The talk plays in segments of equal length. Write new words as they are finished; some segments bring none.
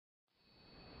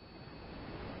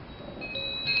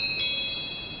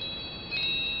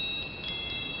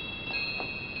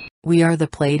We are the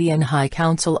Pleiadian High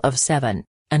Council of 7,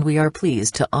 and we are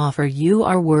pleased to offer you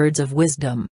our words of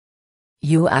wisdom.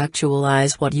 You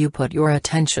actualize what you put your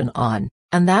attention on,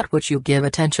 and that which you give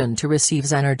attention to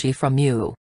receives energy from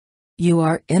you. You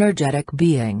are energetic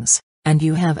beings, and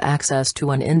you have access to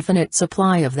an infinite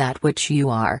supply of that which you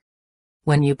are.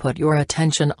 When you put your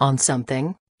attention on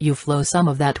something, you flow some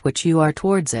of that which you are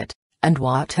towards it, and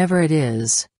whatever it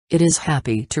is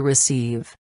happy to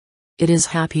receive. It is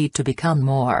happy to become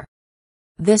more.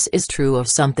 This is true of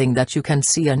something that you can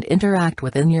see and interact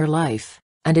with in your life,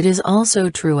 and it is also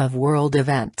true of world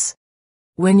events.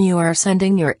 When you are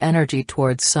sending your energy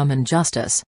towards some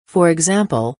injustice, for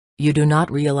example, you do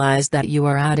not realize that you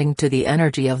are adding to the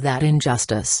energy of that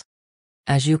injustice.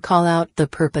 As you call out the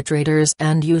perpetrators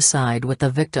and you side with the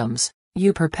victims,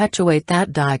 you perpetuate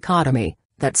that dichotomy,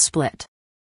 that split.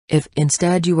 If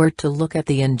instead you were to look at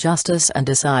the injustice and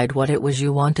decide what it was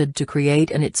you wanted to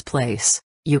create in its place,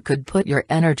 you could put your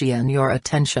energy and your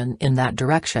attention in that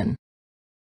direction.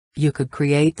 You could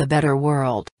create the better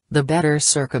world, the better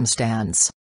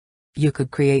circumstance. You could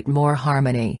create more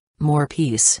harmony, more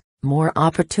peace, more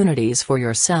opportunities for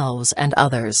yourselves and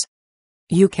others.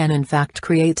 You can in fact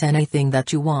create anything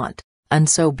that you want, and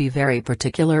so be very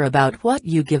particular about what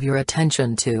you give your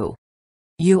attention to.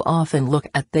 You often look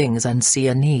at things and see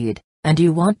a need, and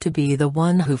you want to be the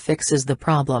one who fixes the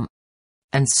problem.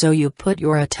 And so you put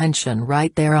your attention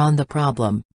right there on the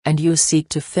problem, and you seek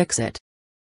to fix it.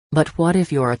 But what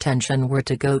if your attention were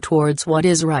to go towards what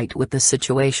is right with the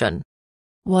situation?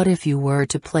 What if you were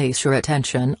to place your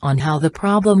attention on how the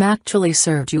problem actually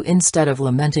served you instead of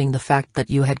lamenting the fact that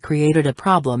you had created a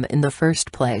problem in the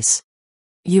first place?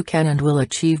 You can and will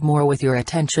achieve more with your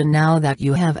attention now that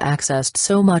you have accessed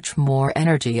so much more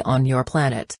energy on your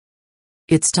planet.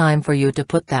 It's time for you to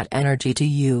put that energy to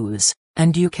use,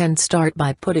 and you can start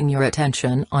by putting your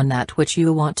attention on that which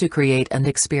you want to create and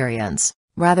experience,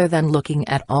 rather than looking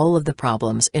at all of the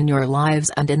problems in your lives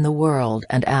and in the world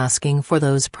and asking for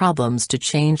those problems to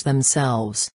change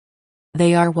themselves.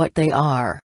 They are what they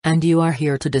are, and you are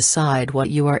here to decide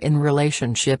what you are in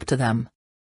relationship to them.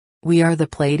 We are the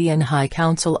Pleiadian High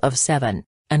Council of 7,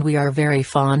 and we are very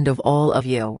fond of all of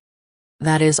you.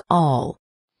 That is all.